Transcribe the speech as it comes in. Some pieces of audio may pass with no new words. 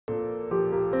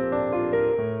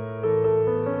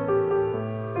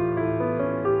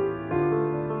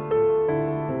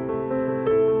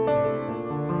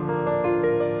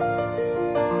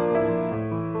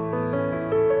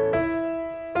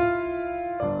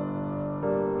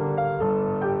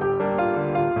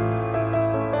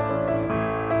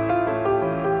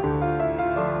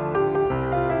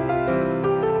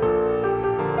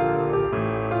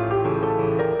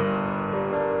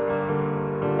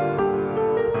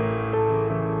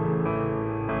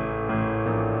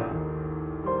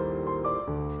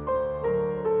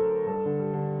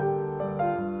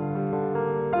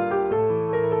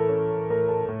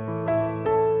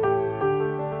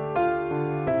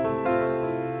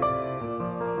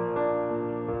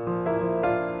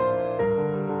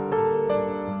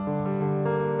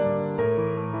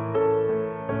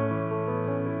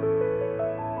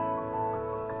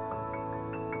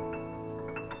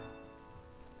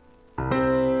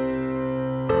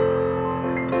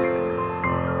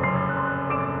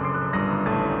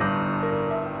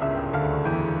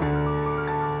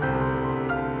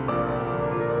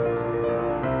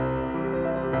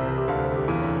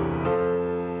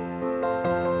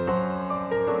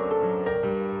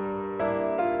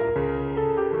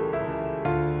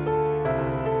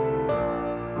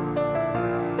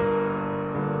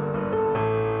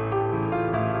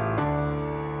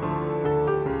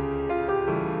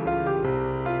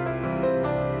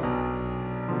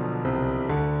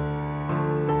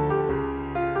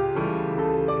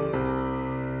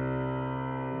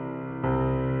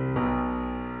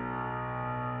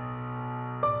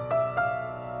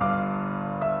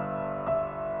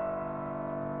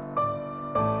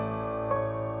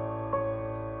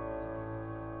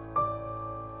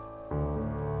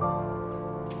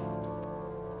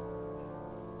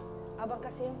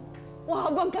Kasim. Wah,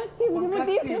 Abang Kasim Abang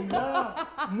seperti Kasim lah.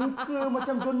 Muka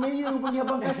macam John Mayer panggil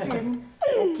Abang Kasim.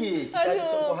 Okey, kita ada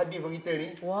Tengku Hadif kita ni.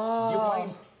 Wow. Dia main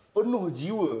penuh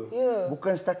jiwa. Yeah.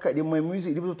 Bukan setakat dia main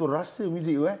muzik, dia betul-betul rasa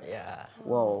muzik tu. Ya.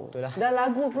 Wow. Itulah. Dan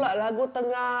lagu pula, lagu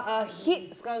tengah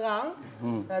hit sekarang.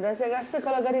 Dan saya rasa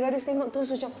kalau gadis-gadis tengok tu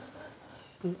macam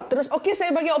terus, okey saya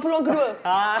bagi awak peluang kedua.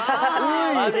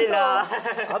 Alhamdulillah.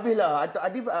 Habislah.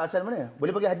 Hadif asal mana?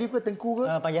 Boleh panggil Hadif ke Tengku ke?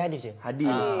 Panggil Hadif je.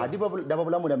 Hadif. Hadif dah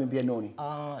berapa lama dah main piano ni?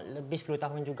 Lebih 10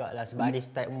 tahun jugalah sebab Hadif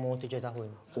start umur 7 tahun.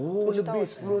 Oh, lebih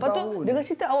 10 Lepas tu, tahun. dengan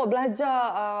cerita awak belajar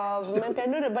main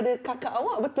piano daripada kakak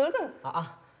awak, betul ke?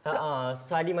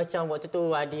 So Hadif macam waktu tu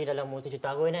Hadif dalam umur 7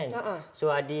 tahun kan. So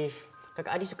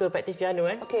kakak Hadif suka praktis piano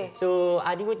kan. Okay. So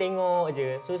Hadif pun tengok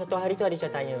je. So satu hari tu Hadif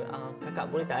macam tanya, kakak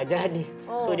boleh tak ajar Hadif?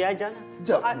 So dia ajar lah.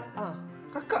 Sekejap.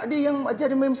 Kakak dia yang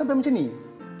ajar dia main sampai macam ni?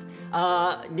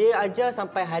 Dia ajar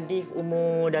sampai Hadif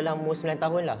dalam umur 9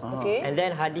 tahun lah. Okay. And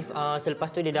then Hadif selepas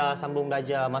tu dia dah sambung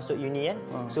belajar masuk uni kan.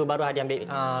 So baru Hadif ambil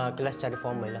kelas secara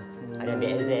formal lah. Ada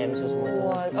ambil exam semua tu.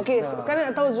 Okey,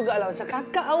 sekarang nak tahu jugalah macam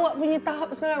kakak awak punya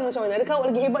tahap sekarang macam mana? Adakah awak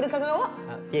lagi hebat dari kakak awak?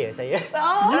 Ya, saya.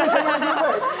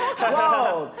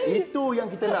 Wow, itu yang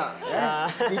kita nak.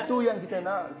 Itu yang kita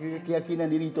nak, keyakinan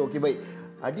diri tu. Okey, baik.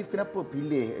 Hadif kenapa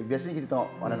pilih? Biasanya kita tengok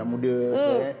anak-anak muda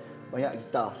sebenarnya banyak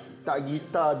gitar. Tak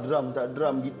gitar, drum, tak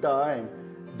drum, gitar kan.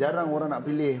 Jarang orang nak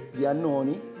pilih piano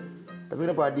ni. Tapi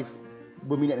kenapa Hadif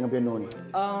berminat dengan piano ni?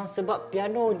 Sebab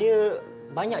piano dia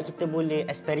banyak kita boleh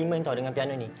eksperimen tau dengan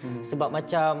piano ni. Sebab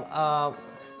macam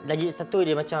lagi satu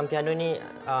dia macam piano ni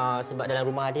sebab dalam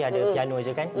rumah dia ada piano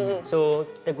je kan. So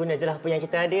kita guna je lah apa yang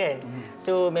kita ada kan.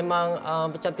 So memang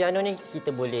macam piano ni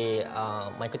kita boleh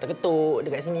main ketuk-ketuk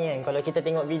dekat sini kan. Kalau kita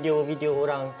tengok video-video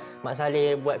orang Mak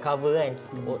Saleh buat cover kan,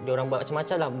 dia orang buat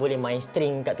macam-macam lah, boleh main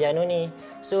string kat piano ni.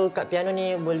 So kat piano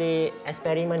ni boleh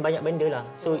eksperimen banyak benda lah.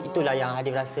 So itulah yang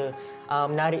Hadif rasa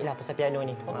menarik lah pasal piano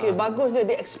ni. Okey, bagus je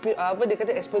dia dia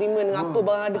kata eksperimen dengan apa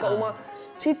barang ada kat rumah.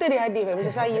 Cerita dia Hadif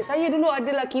macam saya dulu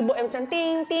adalah keyboard yang macam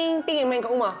ting ting ting yang main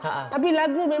kat rumah. Tapi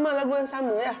lagu memang lagu yang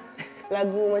sama ya.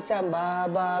 Lagu macam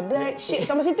Baba Black Sheep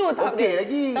sama situ tahap okey dia.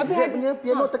 lagi. Tapi Zack punya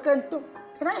piano tekan tu.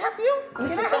 Can I help you?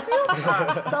 Can I help you?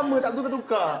 Sama tak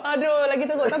tukar-tukar. Aduh, lagi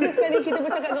teruk. Tapi sekarang ni kita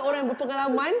bercakap dengan orang yang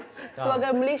berpengalaman sebagai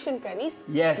Malaysian pianist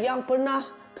yang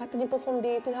pernah katanya perform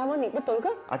di Philharmonic, betul ke?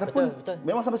 Ataupun betul.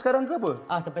 Memang sampai sekarang ke apa?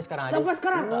 Sampai sekarang ada. Sampai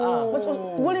sekarang?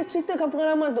 Boleh ceritakan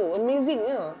pengalaman tu? Amazing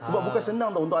ya. Sebab bukan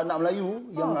senang tau untuk anak Melayu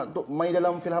yang nak main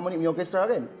dalam Philharmonic punya orkestra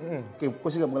kan? Okey,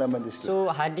 kongsikan pengalaman tu sikit. So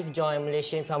Hadif join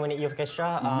Malaysian Philharmonic Youth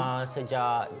Orchestra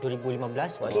sejak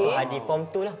 2015 waktu Hadif form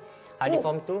 2 lah. Hadif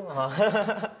form 2.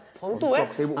 Form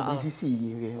 2 Saya buat BCC.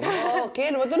 Okey,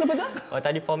 lepas tu?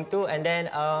 Tadi form 2 and then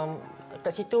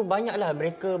kat situ banyaklah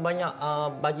mereka banyak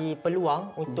bagi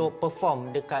peluang untuk perform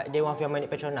dekat Dewan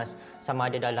Philharmonic Petronas, sama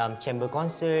ada dalam chamber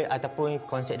concert ataupun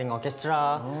konsert dengan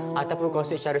orkestra ataupun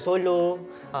konsert secara solo.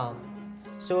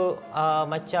 So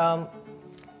macam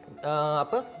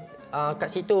kat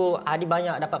situ Hadif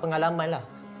banyak dapat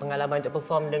pengalaman untuk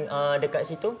perform dekat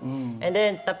situ. And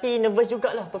then tapi nervous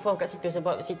jugalah perform kat situ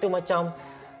sebab situ macam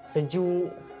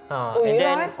sejuk. And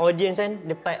then audience kan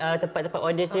tempat-tempat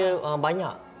audience dia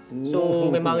banyak. So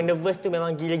memang nervous tu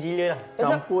memang gila-gila lah.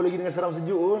 Campur lagi dengan seram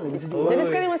sejuk lagi sejuk. Jadi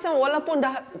sekarang macam walaupun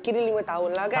dah kira 5 tahun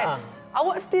lah kan.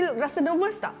 Awak still rasa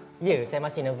nervous tak? Ya, saya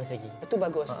masih nervous lagi. Itu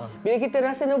bagus. Bila kita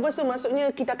rasa nervous tu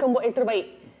maksudnya kita akan buat yang terbaik.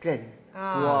 Kan?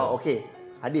 Wah, okey.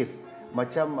 Hadif,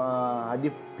 macam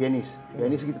Hadif pianis.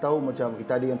 Pianis kita tahu macam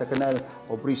kita ada yang terkenal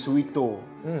Aubrey Suito.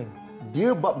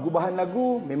 Dia bab gubahan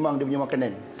lagu memang dia punya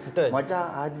makanan. Betul. Macam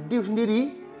Hadif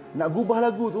sendiri nak gubah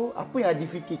lagu tu, apa yang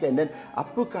Hadif fikirkan dan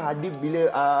apakah Hadif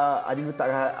bila Hadif letak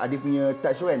Hadif punya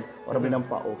touch tu kan, orang boleh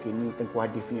nampak okey ni Tengku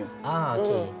Hadifnya.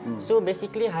 Okey. So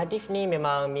basically Hadif ni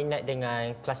memang minat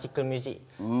dengan classical music.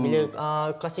 Bila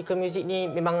classical music ni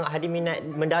memang Hadif minat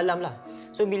mendalam lah.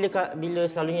 So bila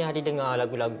selalunya Hadif dengar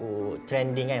lagu-lagu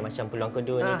trending kan macam Peluang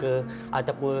Kedua ni ke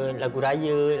ataupun lagu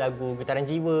raya, lagu Getaran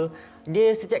Jiwa,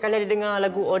 dia setiap kali ada dengar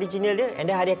lagu original dia and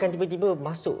then Hadif akan tiba-tiba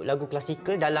masuk lagu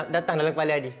klasikal datang dalam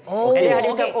kepala Hadif. And then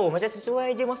Hadif macam macam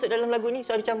sesuai je masuk dalam lagu ni.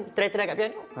 So Hadif macam try kat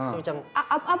piano. So macam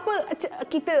apa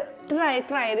kita try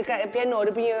dekat piano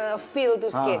dia punya feel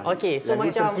tu sikit. Okey, so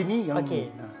macam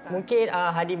mungkin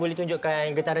Hadif boleh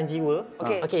tunjukkan Getaran Jiwa.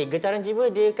 Okey, Getaran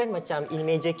Jiwa dia kan macam in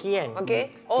major key kan.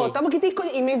 Okey. Tapi kita ikut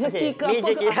in major key ke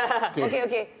major apa? Key.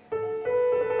 Okey.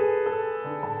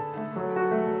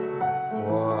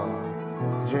 Wah.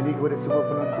 Jadi kepada semua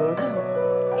penonton.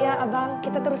 Ya abang,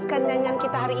 kita teruskan nyanyian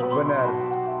kita hari ini. Benar.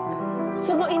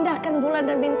 Sungguh indah kan bulan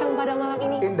dan bintang pada malam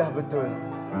ini. Indah betul.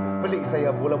 Pelik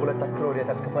saya bola-bola takraw di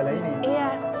atas kepala ini.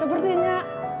 Iya, sepertinya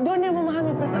dunia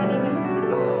memahami perasaan ini.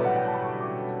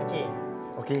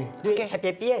 Okey.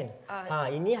 Happy kan?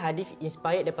 Ini Hadif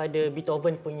inspired daripada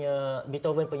Beethoven punya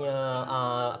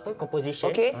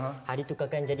composition. Hadif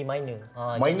tukarkan jadi minor.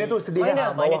 Minor tu sedih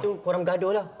lah. Minor tu korang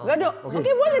gaduh lah. Gaduh.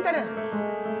 Okey, boleh tak ada?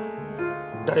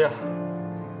 Dayah,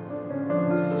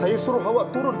 saya suruh awak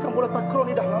turunkan bola takraw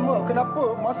ni dah lama.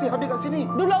 Kenapa masih hadir kat sini?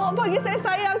 Dulu awak panggil saya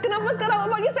sayang. Kenapa sekarang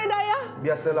awak panggil saya Dayah?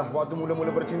 Biasalah, waktu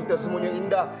mula-mula bercinta semuanya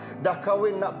indah. Dah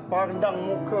kahwin nak pandang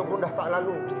muka pun dah tak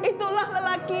lalu. Itulah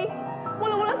lelaki.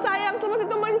 Mula-mula sayang, selepas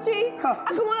itu benci.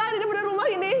 Aku mau lari daripada rumah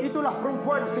ini. Itulah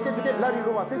perempuan, sikit-sikit lari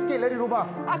rumah, sikit lari rumah.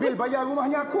 Bil bayar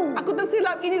rumahnya aku. Aku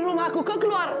tersilap, ini rumah aku. Kau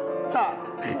keluar. Tak.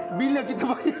 Bila kita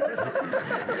bayar.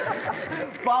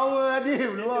 Power Hadif,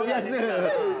 luar biasa.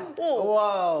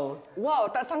 Wow,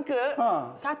 tak sangka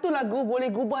satu lagu boleh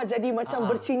gubah jadi macam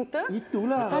bercinta.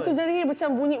 Itulah. Satu jari macam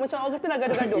bunyi macam orang kata lah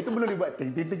gaduh-gaduh. Itu belum dibuat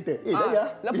ting-ting kita. Dayah.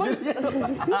 Lepas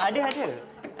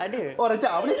Ada. Oh,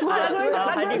 rancak apa ni?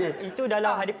 Hadif itu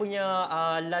dalam Hadif punya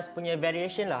last punya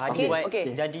variation lah. Hadif buat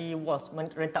jadi waltz,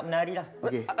 rentak menari lah.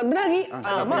 Menari?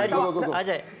 Go.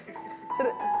 Ajak.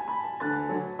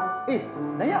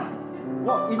 Dayah.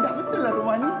 Wah, indah betul lah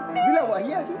rumah ni. Bila awak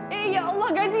hias? Ya Allah,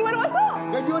 gaji baru masuk.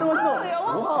 Gaji baru masuk? Ya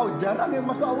Allah. Wow, jarang yang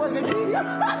masuk awal gaji.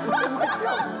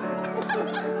 Macam.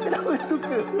 Kenapa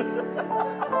suka?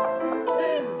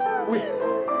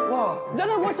 Wah.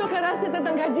 Jangan bocorkan rahsia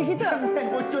tentang gaji kita. Jangan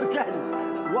bocorkan.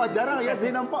 Wah, jarang yang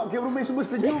saya nampak cameraman semua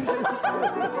senyum. Saya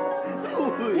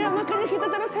suka. Ya, makanya kita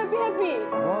terus happy-happy.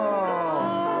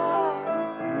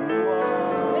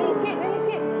 Nyanyi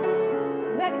sikit.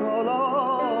 Zack.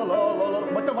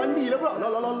 Macam mandi lah pula.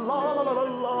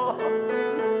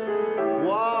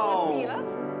 Wow. Gila.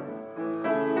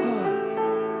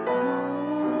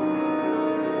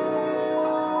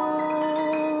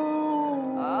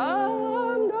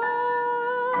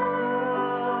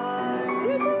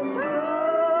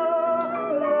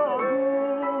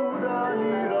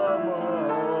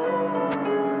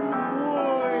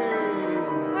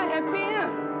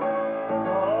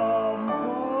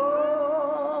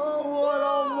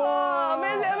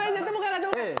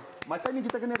 Macam ni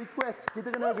kita kena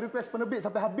request penerbit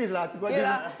sampai habis lah.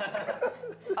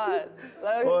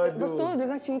 Lepas tu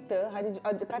dengan cerita,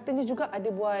 katanya juga ada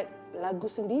buat lagu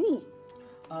sendiri.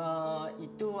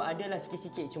 Itu adalah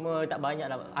sikit-sikit, cuma tak banyak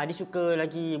lah. Adi suka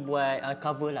lagi buat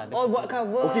cover lah. Buat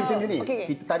cover. Okey, macam ni.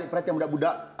 Kita tarik perhatian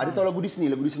budak-budak. Ada tahu lagu Disney?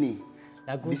 Lagu Disney.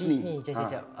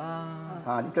 Siap.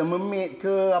 Little Mermaid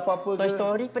ke apa-apa ke? Toy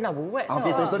Story pernah buat.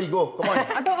 Okey, Toy Story, go. Come on.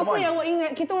 Atau apa yang awak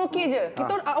ingat? Kita okey je.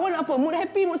 Kita awak nak apa? Mood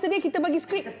happy, mood sedih, kita bagi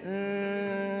skrip.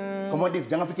 Come on, Div.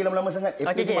 Jangan fikir lama-lama sangat.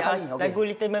 Okey. Lagu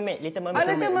Little Mermaid. Little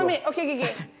Mermaid. Okey.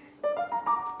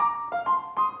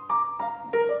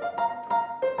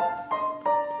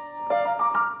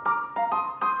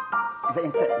 Zack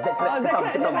yang crack. Zack.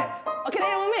 Okey,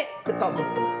 Dayah Mermaid. Ketam.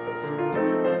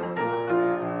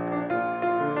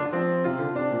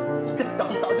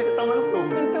 Tak macam ketam langsung.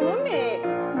 Little Mermaid.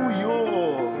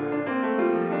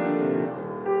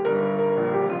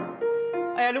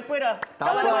 Lupa dah.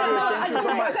 Tak apa.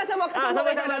 Akan sama.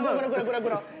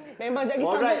 Gurau. Memang jadi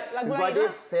sambut lagu lain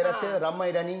lah. Saya rasa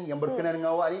ramai dah ni yang berkenan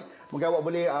dengan awak ni. Mungkin awak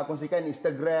boleh kongsikan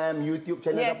Instagram, YouTube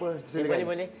channel apa. Silakan.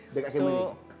 Boleh. Dekat kamera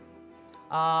ni.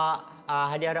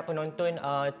 Hadif harap penonton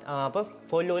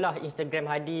follow lah Instagram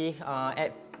Hadif,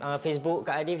 Facebook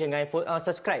Kak Hadif dengan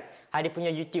subscribe Hadif punya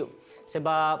YouTube.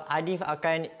 Sebab Hadif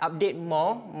akan update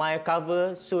more my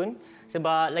cover soon.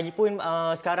 Sebab lagipun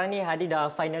sekarang ni Hadif dah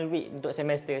final week untuk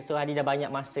semester. So Hadif dah banyak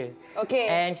masa.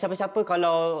 And siapa-siapa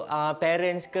kalau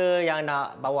parents ke yang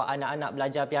nak bawa anak-anak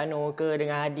belajar piano ke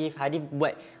dengan Hadif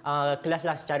buat kelas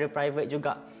lah secara private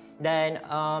juga. Dan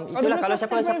itulah kalau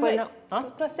siapa-siapa nak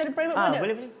kelas secara private pun ada?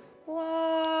 Boleh.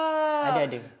 Wah.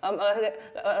 Ada.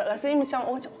 Rasanya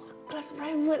macam kelas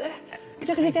private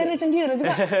Kita kerja talent macam dia lah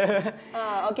juga.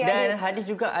 Dan Hadif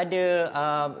juga ada,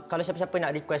 kalau siapa-siapa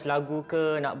nak request lagu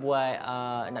ke, nak buat,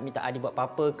 nak minta Hadif buat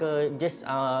apa-apa ke, just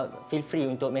feel free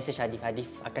untuk message Hadif. Hadif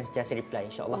akan sentiasa reply,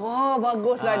 insyaAllah. Wah,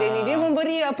 baguslah dia ni. Dia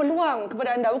memberi peluang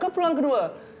kepada anda. Bukan peluang kedua.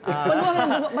 Peluang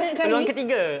yang banyak kali. Peluang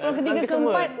ketiga. Peluang ketiga,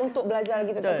 keempat untuk belajar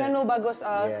kita. Piano bagus.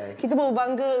 Kita baru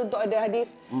bangga untuk ada Hadif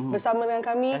bersama dengan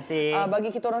kami.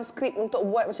 Bagi kita orang skrip untuk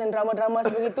buat macam drama-drama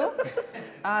seperti itu.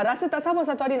 Rasa tak sabar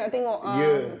satu hari nak tengok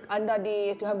anda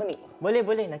di Tuhan Benik. Boleh.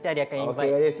 Nanti Hadif akan invite.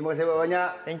 Okey, Hadif. Terima kasih banyak.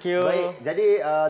 Thank you. Baik, jadi